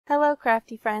Hello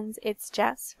crafty friends, it's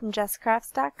Jess from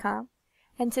jesscrafts.com,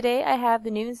 and today I have the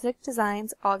Nook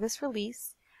Designs August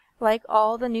release. Like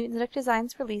all the Nook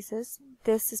Designs releases,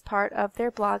 this is part of their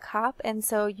blog hop, and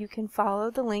so you can follow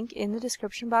the link in the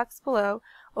description box below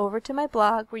over to my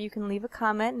blog where you can leave a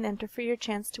comment and enter for your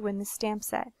chance to win this stamp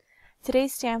set.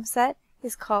 Today's stamp set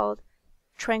is called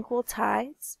Tranquil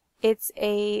Tides. It's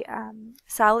a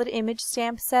solid image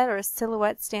stamp set or a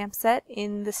silhouette stamp set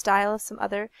in the style of some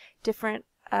other different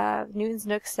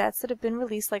Nook sets that have been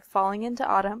released, like Falling into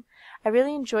Autumn. I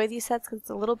really enjoy these sets because it's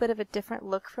a little bit of a different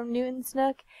look from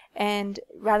Nook, and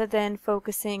rather than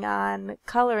focusing on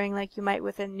coloring like you might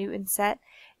with a Newton set,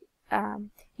 Newton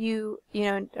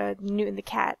the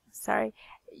cat, sorry,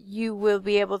 you will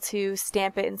be able to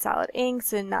stamp it in solid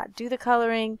inks and not do the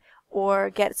coloring, or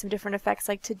get some different effects.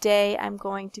 Like today I'm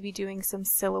going to be doing some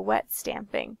silhouette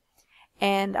stamping,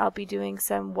 and I'll be doing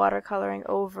some watercoloring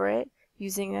over it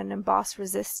using an emboss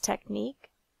resist technique.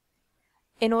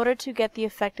 In order to get the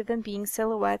effect of them being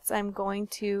silhouettes, I'm going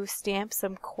to stamp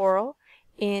some coral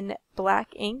in black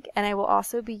ink, and I will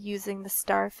also be using the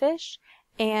starfish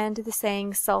and the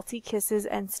saying salty kisses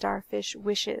and starfish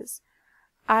wishes.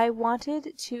 I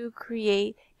wanted to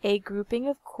create a grouping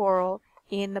of coral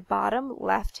in the bottom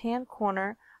left hand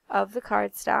corner of the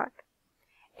cardstock,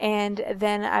 and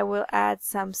then I will add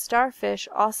some starfish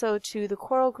also to the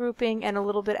coral grouping and a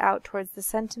little bit out towards the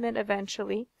sentiment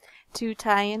eventually to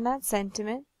tie in that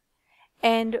sentiment.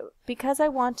 And because I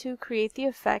want to create the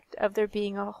effect of there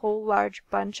being a whole large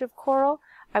bunch of coral,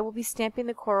 I will be stamping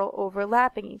the coral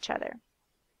overlapping each other.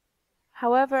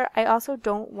 However, I also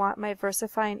don't want my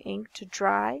VersaFine ink to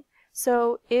dry,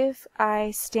 so if I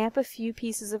stamp a few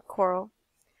pieces of coral,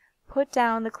 put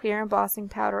down the clear embossing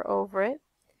powder over it,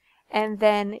 and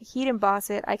then heat emboss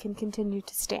it, I can continue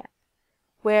to stamp.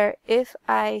 Where if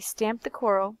I stamp the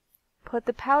coral, put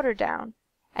the powder down,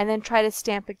 and then try to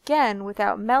stamp again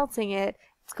without melting it,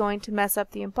 it's going to mess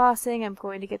up the embossing. I'm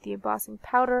going to get the embossing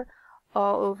powder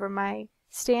all over my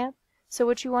stamp. So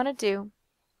what you want to do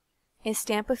is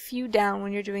stamp a few down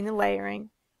when you're doing the layering,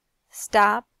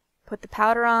 stop, put the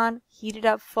powder on, heat it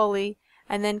up fully,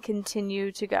 and then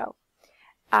continue to go.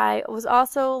 I was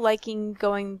also liking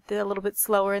going a little bit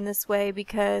slower in this way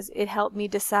because it helped me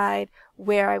decide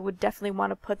where I would definitely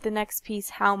want to put the next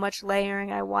piece, how much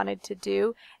layering I wanted to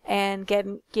do, and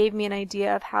gave me an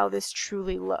idea of how this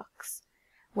truly looks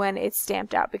when it's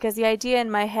stamped out. Because the idea in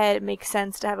my head, it makes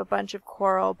sense to have a bunch of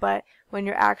coral, but when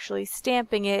you're actually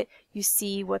stamping it, you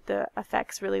see what the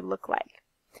effects really look like.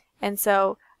 And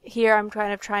so here I'm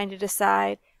trying to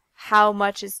decide how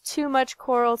much is too much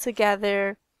coral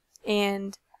together,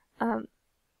 and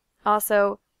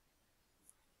also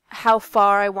how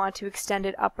far I want to extend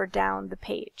it up or down the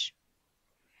page.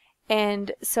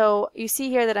 And so you see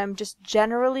here that I'm just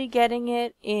generally getting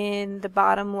it in the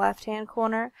bottom left hand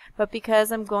corner, but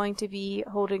because I'm going to be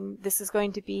holding, this is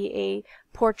going to be a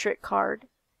portrait card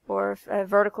or a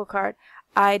vertical card,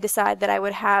 I decided that I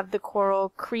would have the coral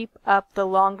creep up the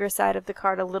longer side of the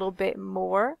card a little bit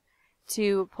more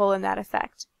to pull in that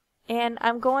effect. And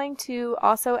I'm going to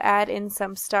also add in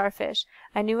some starfish.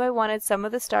 I knew I wanted some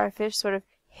of the starfish sort of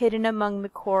hidden among the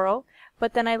coral,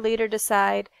 but then I later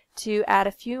decided to add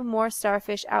a few more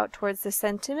starfish out towards the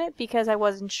sentiment because I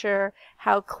wasn't sure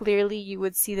how clearly you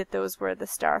would see that those were the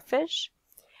starfish.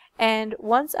 And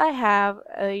once I have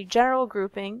a general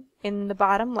grouping in the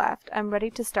bottom left, I'm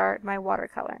ready to start my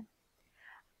watercolor.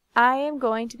 I am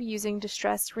going to be using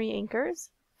distressed Reinkers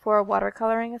for a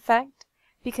watercoloring effect,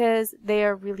 because they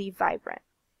are really vibrant.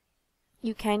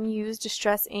 You can use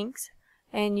distress inks,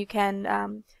 and you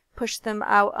can push them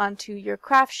out onto your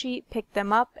craft sheet, pick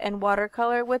them up, and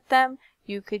watercolor with them.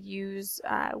 You could use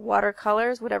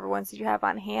watercolors, whatever ones you have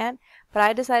on hand, but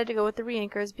I decided to go with the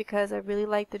Reinkers because I really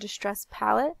like the distress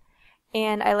palette,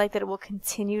 and I like that it will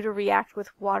continue to react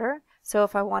with water. So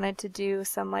if I wanted to do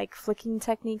some like flicking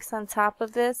techniques on top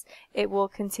of this, it will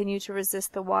continue to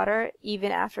resist the water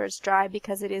even after it's dry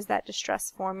because it is that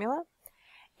distress formula.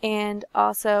 And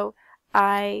also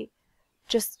I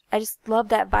just love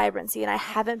that vibrancy, and I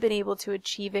haven't been able to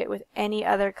achieve it with any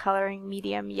other coloring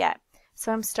medium yet.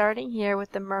 So I'm starting here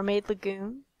with the Mermaid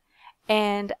Lagoon,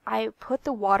 and I put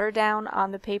the water down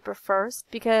on the paper first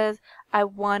because I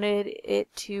wanted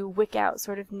it to wick out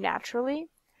sort of naturally.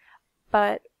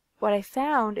 But what I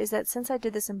found is that since I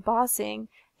did this embossing,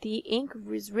 the ink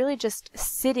was really just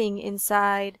sitting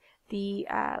inside the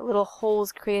little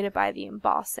holes created by the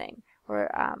embossing, or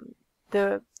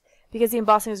because the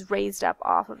embossing is raised up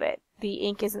off of it. The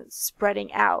ink isn't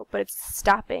spreading out, but it's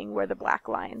stopping where the black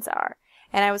lines are.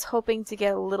 And I was hoping to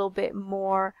get a little bit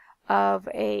more of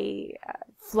a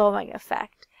flowing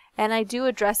effect. And I do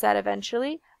address that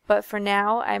eventually, but for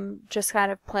now I'm just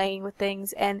kind of playing with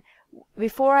things. And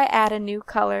before I add a new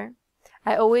color,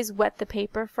 I always wet the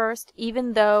paper first,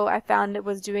 even though I found it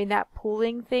was doing that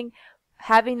pooling thing.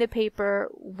 Having the paper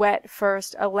wet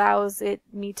first allows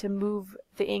me to move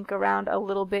the ink around a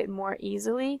little bit more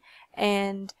easily,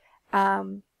 and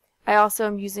I also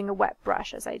am using a wet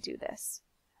brush as I do this.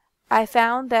 I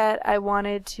found that I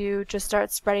wanted to just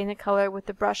start spreading the color with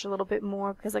the brush a little bit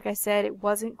more because, like I said, it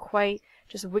wasn't quite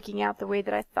just wicking out the way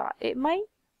that I thought it might.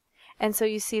 And so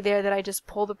you see there that I just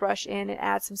pull the brush in and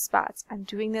add some spots. I'm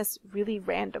doing this really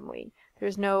randomly.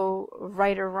 There's no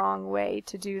right or wrong way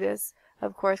to do this,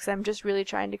 of course, 'cause I'm just really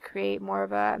trying to create more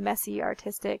of a messy,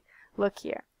 artistic look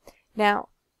here. Now,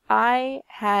 I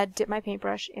had dipped my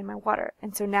paintbrush in my water,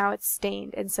 and so now it's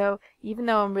stained. And so even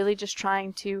though I'm really just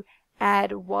trying to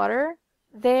add water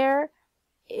there,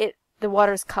 the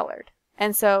water's colored.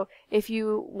 And so if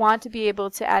you want to be able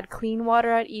to add clean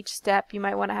water at each step, you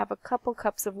might want to have a couple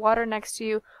cups of water next to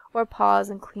you, or pause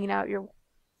and clean out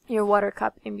your water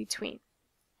cup in between.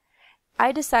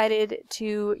 I decided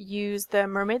to use the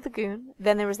Mermaid Lagoon,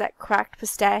 then there was that cracked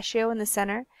pistachio in the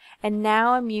center, and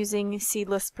now I'm using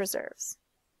seedless preserves.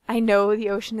 I know the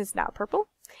ocean is not purple,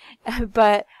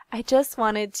 but I just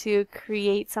wanted to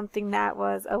create something that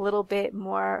was a little bit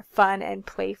more fun and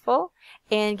playful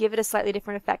and give it a slightly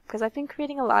different effect, because I've been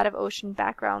creating a lot of ocean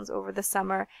backgrounds over the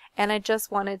summer and I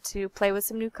just wanted to play with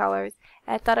some new colors.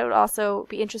 And I thought it would also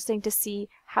be interesting to see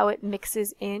how it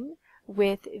mixes in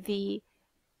with the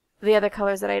other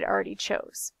colors that I'd already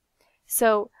chose.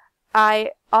 So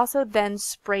I also then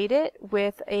sprayed it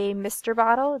with a mister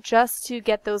bottle just to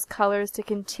get those colors to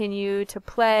continue to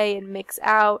play and mix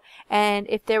out. And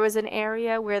if there was an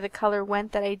area where the color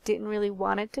went that I didn't really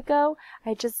want it to go,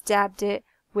 I just dabbed it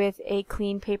with a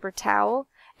clean paper towel,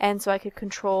 and so I could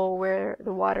control where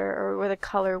the water or where the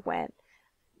color went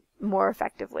more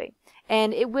effectively.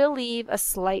 And it will leave a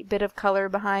slight bit of color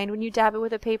behind when you dab it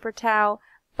with a paper towel,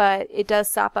 but it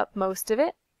does sop up most of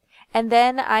it. And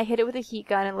then I hit it with a heat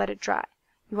gun and let it dry.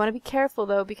 You want to be careful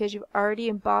though, because you've already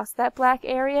embossed that black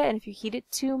area, and if you heat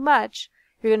it too much,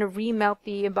 you're going to remelt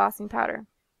the embossing powder.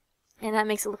 And that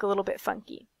makes it look a little bit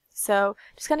funky. So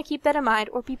just kind of keep that in mind,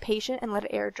 or be patient and let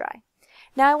it air dry.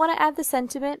 Now I want to add the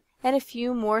sentiment and a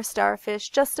few more starfish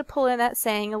just to pull in that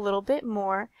saying a little bit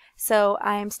more. So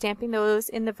I'm stamping those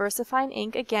in the VersaFine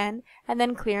ink again, and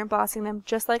then clear embossing them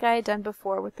just like I had done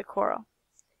before with the coral.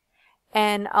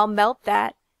 And I'll melt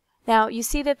that. Now you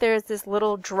see that there's this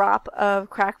little drop of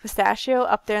cracked pistachio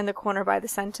up there in the corner by the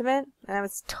sentiment, and that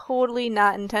was totally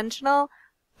not intentional,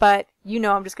 but you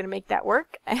know I'm just going to make that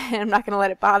work and I'm not going to let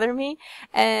it bother me.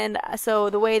 And so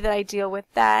the way that I deal with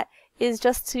that is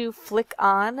just to flick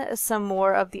on some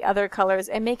more of the other colors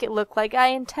and make it look like I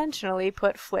intentionally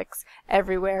put flicks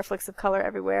everywhere, flicks of color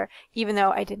everywhere, even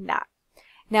though I did not.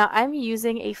 Now I'm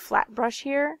using a flat brush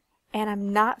here, and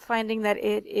I'm not finding that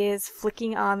it is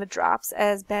flicking on the drops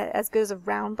as good as a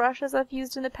round brush as I've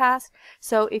used in the past.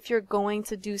 So if you're going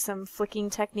to do some flicking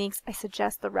techniques, I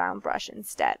suggest the round brush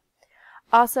instead.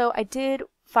 Also, I did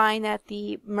find that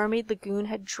the Mermaid Lagoon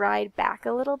had dried back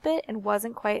a little bit and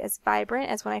wasn't quite as vibrant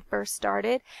as when I first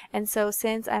started. And so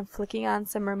since I'm flicking on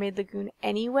some Mermaid Lagoon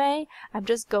anyway, I'm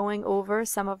just going over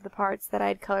some of the parts that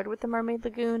I'd colored with the Mermaid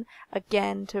Lagoon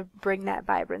again to bring that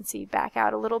vibrancy back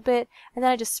out a little bit. And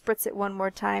then I just spritz it one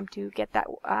more time to get that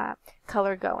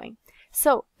color going.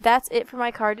 So that's it for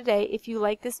my card today. If you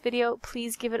like this video,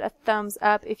 please give it a thumbs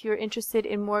up. If you're interested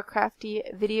in more crafty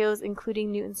videos,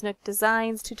 including Newton's Nook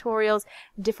designs, tutorials,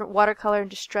 different watercolor and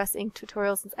distress ink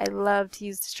tutorials, since I love to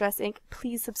use distress ink,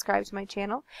 please subscribe to my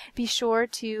channel. Be sure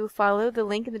to follow the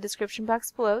link in the description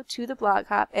box below to the blog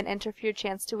hop and enter for your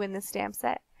chance to win this stamp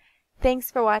set.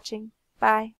 Thanks for watching.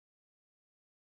 Bye.